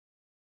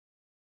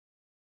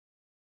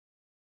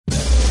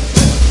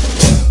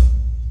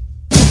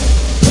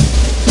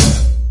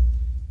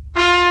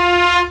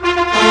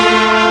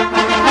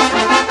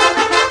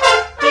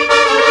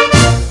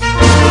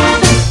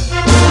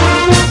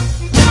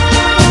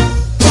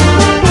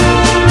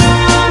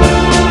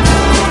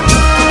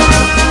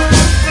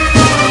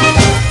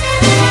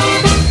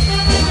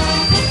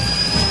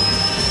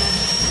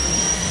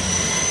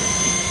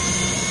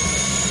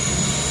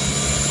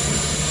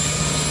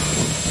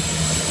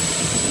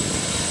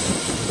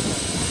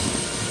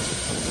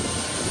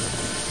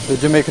The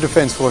Jamaica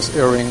Defence Force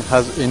Air Wing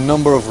has a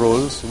number of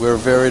roles. We're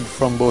varied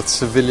from both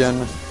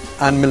civilian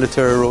and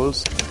military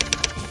roles.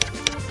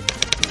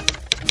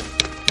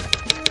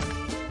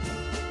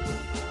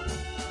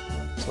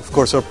 Of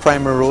course, our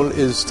primary role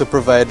is to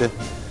provide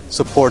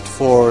support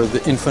for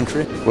the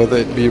infantry, whether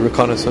it be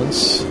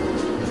reconnaissance,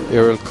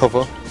 aerial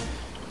cover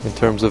in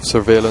terms of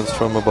surveillance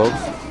from above,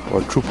 or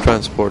troop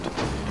transport.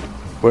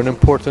 We're an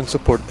important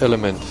support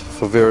element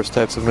for various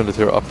types of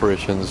military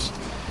operations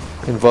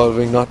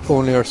involving not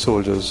only our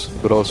soldiers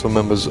but also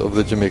members of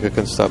the Jamaica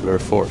Constabulary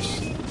Force.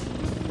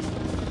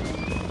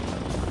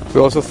 We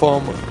also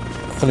form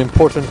an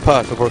important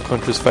part of our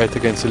country's fight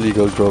against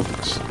illegal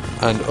drugs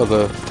and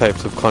other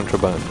types of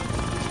contraband.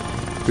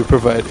 We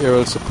provide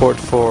aerial support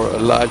for a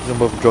large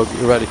number of drug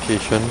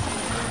eradication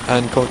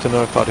and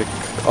counter-narcotic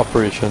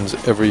operations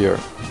every year.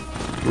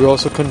 We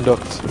also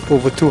conduct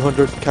over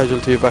 200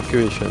 casualty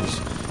evacuations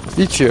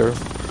each year,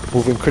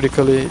 moving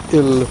critically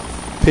ill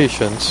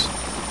patients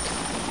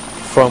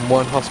from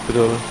one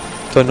hospital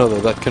to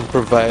another that can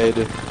provide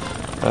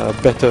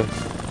better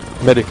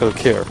medical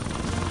care.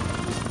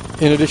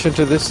 In addition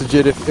to this, the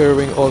JDF Air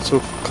WIng also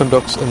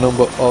conducts a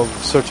number of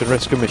search and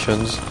rescue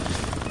missions,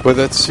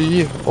 whether at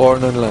sea or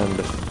on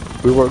land.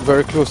 We work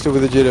very closely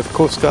with the JDF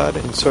Coast Guard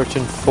in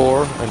searching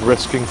for and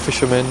rescuing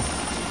fishermen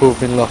who have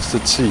been lost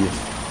at sea.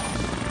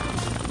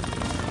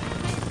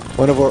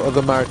 One of our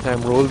other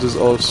maritime roles is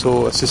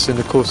also assisting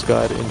the Coast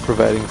Guard in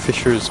providing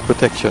fishers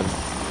protection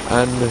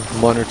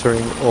and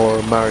monitoring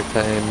our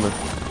maritime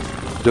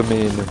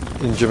domain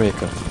in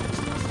Jamaica.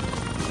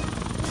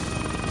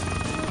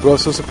 We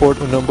also support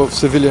a number of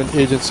civilian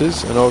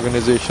agencies and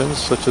organizations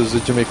such as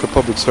the Jamaica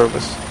Public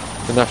Service,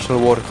 the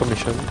National Water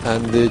Commission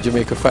and the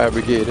Jamaica Fire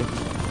Brigade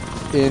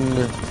in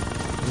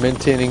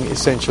maintaining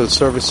essential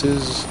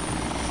services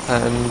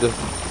and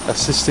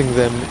assisting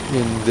them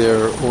in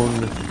their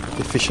own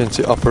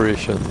efficiency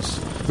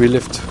operations. We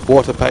lift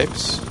water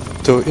pipes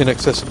to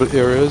inaccessible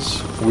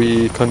areas.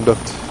 We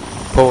conduct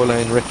power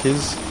line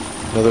recce's.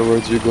 In other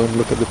words, we go and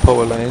look at the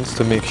power lines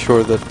to make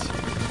sure that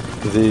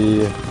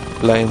the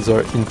lines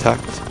are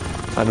intact,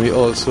 and we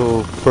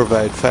also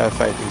provide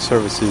firefighting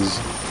services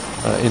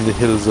in the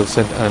hills of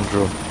St.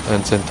 Andrew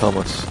and St.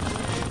 Thomas.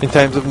 In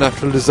times of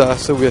natural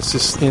disaster, we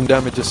assist in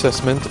damage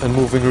assessment and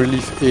moving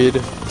relief aid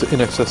to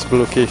inaccessible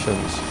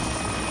locations.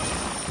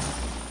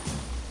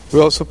 We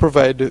also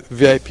provide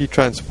VIP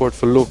transport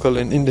for local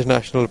and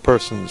international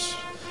persons,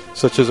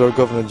 such as our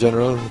Governor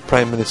General,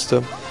 Prime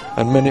Minister,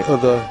 and many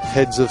other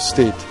heads of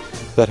state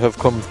that have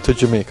come to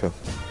Jamaica.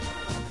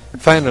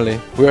 Finally,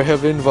 we are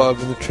heavily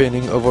involved in the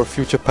training of our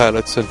future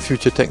pilots and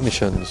future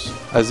technicians,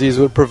 as these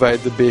will provide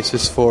the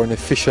basis for an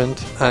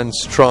efficient and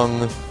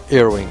strong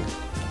air wing.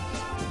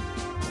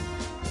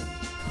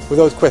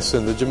 Without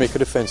question, the Jamaica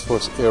Defence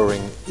Force Air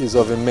Wing is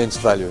of immense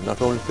value,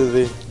 not only to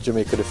the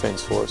Jamaica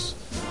Defence Force,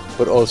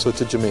 but also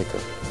to Jamaica,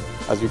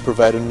 as we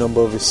provide a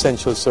number of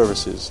essential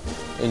services,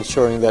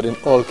 ensuring that in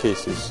all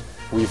cases,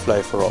 we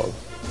fly for all.